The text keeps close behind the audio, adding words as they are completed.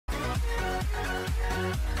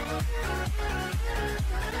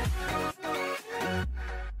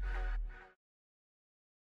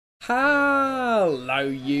Hello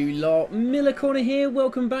you lot, Miller Corner here,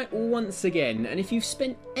 welcome back once again, and if you've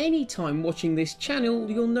spent any time watching this channel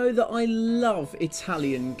you'll know that I love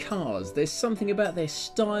Italian cars. There's something about their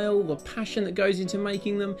style, the passion that goes into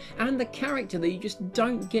making them, and the character that you just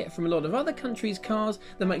don't get from a lot of other countries' cars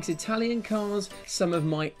that makes Italian cars some of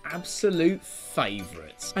my absolute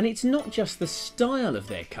favourites. And it's not just the style of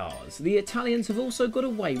their cars, the Italians have also got a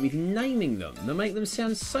way with naming them that make them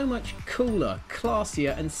sound so much cooler,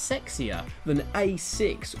 classier and sexier than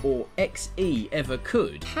A6 or XE ever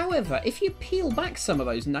could. However, if you peel back some of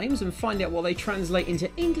those names and find out what they translate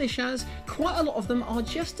into English as, quite a lot of them are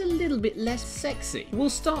just a little bit less sexy.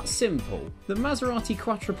 We'll start simple. The Maserati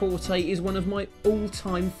Quattroporte is one of my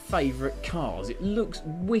all-time favourite cars. It looks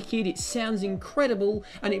wicked, it sounds incredible,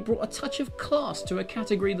 and it brought a touch of class to a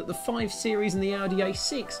category that the 5 Series and the Audi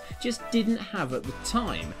A6 just didn't have at the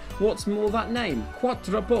time. What's more, that name,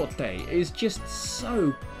 Quattroporte, is just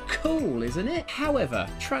so cool, isn't it? However,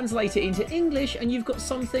 translate it into English and you've got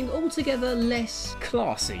something altogether less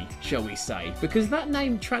classy, shall we say, because that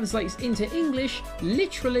name translates into English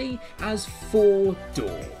literally as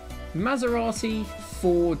 4-door. Maserati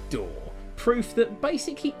 4-door. Proof that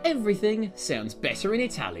basically everything sounds better in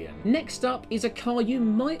Italian. Next up is a car you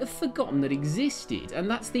might have forgotten that existed, and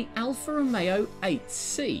that's the Alfa Romeo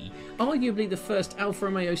 8C. Arguably the first Alfa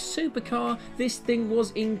Romeo supercar, this thing was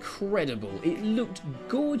incredible. It looked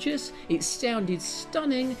gorgeous, it sounded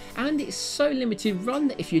stunning, and it's so limited run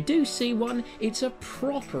that if you do see one, it's a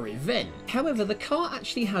proper event. However, the car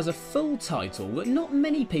actually has a full title that not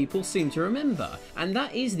many people seem to remember, and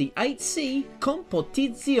that is the 8C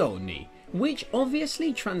Competizione, which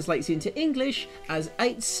obviously translates into English as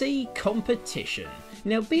 8C Competition.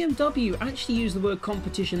 Now, BMW actually use the word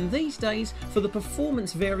competition these days for the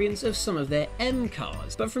performance variants of some of their M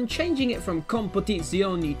cars, but from changing it from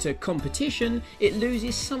competizione to competition, it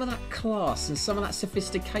loses some of that class and some of that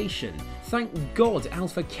sophistication. Thank God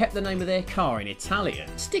Alfa kept the name of their car in Italian.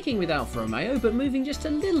 Sticking with Alfa Romeo, but moving just a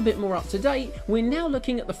little bit more up to date, we're now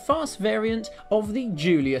looking at the fast variant of the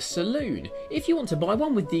Giulia Saloon. If you want to buy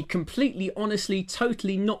one with the completely, honestly,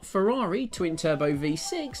 totally not Ferrari twin-turbo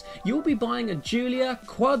V6, you'll be buying a Giulia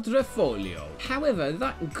Quadrifoglio. However,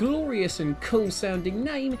 that glorious and cool sounding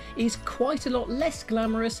name is quite a lot less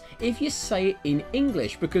glamorous if you say it in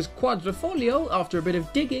English, because quadrifoglio, after a bit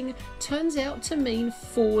of digging, turns out to mean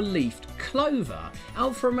 4-leafed clover.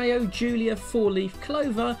 Alfa Romeo Giulia 4-leaf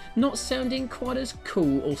clover not sounding quite as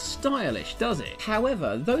cool or stylish, does it?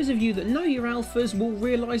 However, those of you that know your Alfas will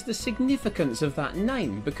realise the significance of that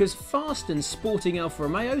name, because fast and sporting Alfa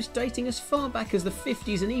Romeos dating as far back as the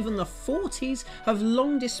 50s and even the 40s have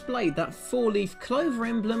long displayed that 4-leaf clover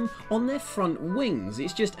emblem on their front wings.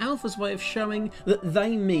 It's just Alfa's way of showing that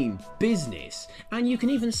they mean business. And you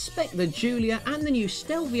can even spec the Giulia and the new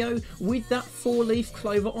Stelvio with that 4-leaf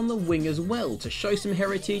clover on the wing as well, to show some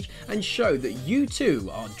heritage and show that you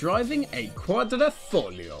too are driving a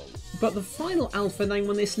quadrifoglio. But the final Alfa name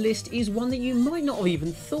on this list is one that you might not have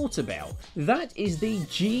even thought about. That is the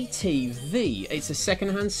GTV. It's a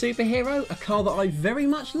second-hand superhero, a car that I very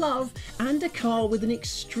much love, and a car with an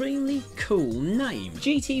extremely cool name.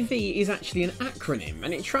 GTV is actually an acronym,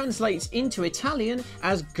 and it translates into Italian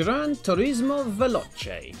as Gran Turismo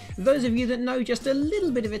Veloce. Those of you that know just a little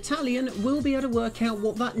bit of Italian will be able to work out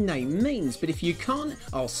what that name means, but if you can't,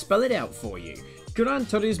 I'll spell it out for you. Gran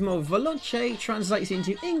Turismo Veloce translates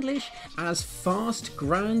into English as Fast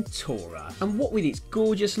Grand Tourer, and what with its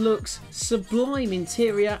gorgeous looks, sublime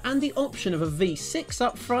interior and the option of a V6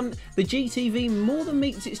 up front, the GTV more than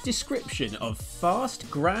meets its description of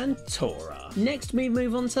Fast Grand Tourer. Next we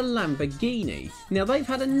move on to Lamborghini. Now, they've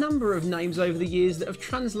had a number of names over the years that have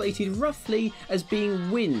translated roughly as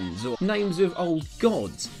being winds or names of old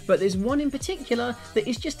gods, but there's one in particular that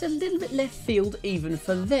is just a little bit left field even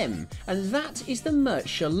for them, and that is the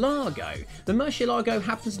Murcielago. The Murcielago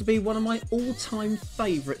happens to be one of my all-time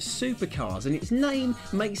favourite supercars, and its name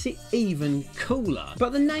makes it even cooler.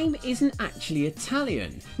 But the name isn't actually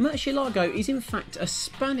Italian. Murcielago is in fact a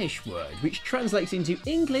Spanish word which translates into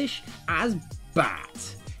English as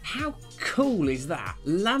bat. How cool is that?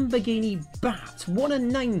 Lamborghini Bat, what a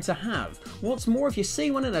name to have. What's more, if you see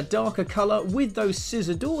one in a darker colour with those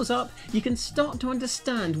scissor doors up, you can start to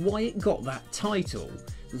understand why it got that title.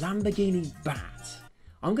 Lamborghini Bat.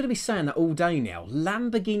 I'm going to be saying that all day now.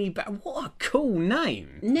 Lamborghini Bat, what a cool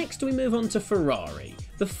name. Next we move on to Ferrari.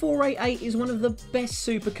 The 488 is one of the best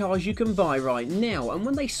supercars you can buy right now, and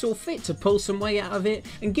when they saw fit to pull some weight out of it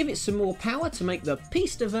and give it some more power to make the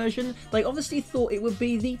Pista version, they obviously thought it would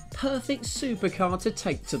be the perfect supercar to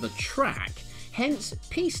take to the track. Hence,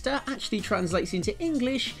 Pista actually translates into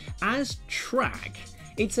English as track.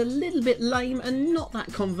 It's a little bit lame and not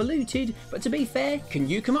that convoluted, but to be fair, can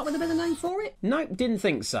you come up with a better name for it? Nope, didn't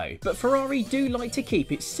think so. But Ferrari do like to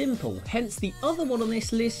keep it simple, hence the other one on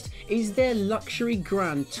this list is their luxury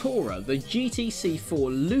Grand Tourer, the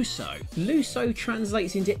GTC4 Lusso. Lusso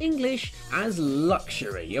translates into English as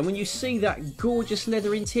luxury, and when you see that gorgeous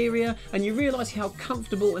leather interior and you realise how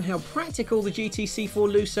comfortable and how practical the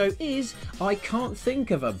GTC4 Lusso is, I can't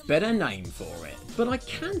think of a better name for it. But I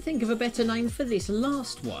can think of a better name for this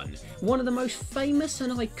last one. One of the most famous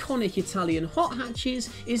and iconic Italian hot hatches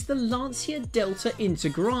is the Lancia Delta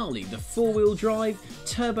Integrale, the four-wheel drive,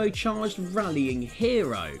 turbocharged rallying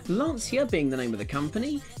hero. Lancia being the name of the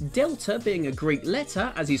company, Delta being a Greek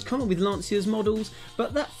letter, as is common with Lancia's models,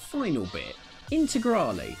 but that final bit,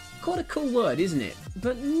 Integrale. Quite a cool word, isn't it?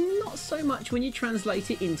 But not so much when you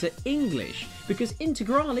translate it into English, because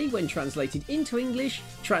integrale, when translated into English,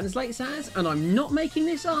 translates as, and I'm not making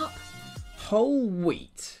this up, whole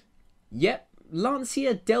wheat. Yep,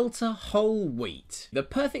 Lancia Delta whole wheat. The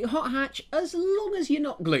perfect hot hatch as long as you're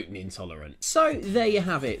not gluten intolerant. So there you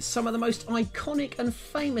have it, some of the most iconic and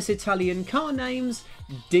famous Italian car names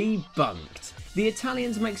debunked. The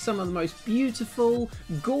Italians make some of the most beautiful,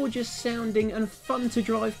 gorgeous sounding and fun to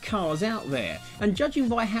drive cars out there, and judging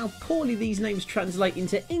by how poorly these names translate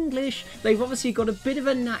into English, they've obviously got a bit of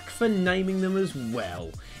a knack for naming them as well.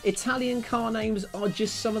 Italian car names are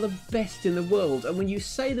just some of the best in the world, and when you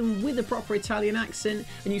say them with a proper Italian accent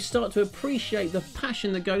and you start to appreciate the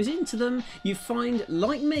passion that goes into them, you find,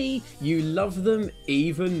 like me, you love them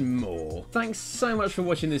even more. Thanks so much for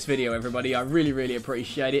watching this video, everybody. I really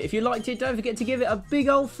appreciate it. If you liked it, don't forget to give it a big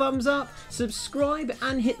old thumbs up, subscribe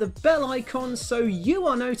and hit the bell icon so you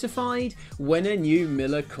are notified when a new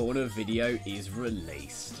Miller Corner video is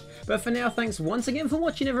released. But for now, thanks once again for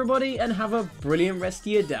watching, everybody, and have a brilliant rest of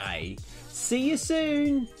your day. See you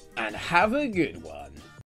soon and have a good one.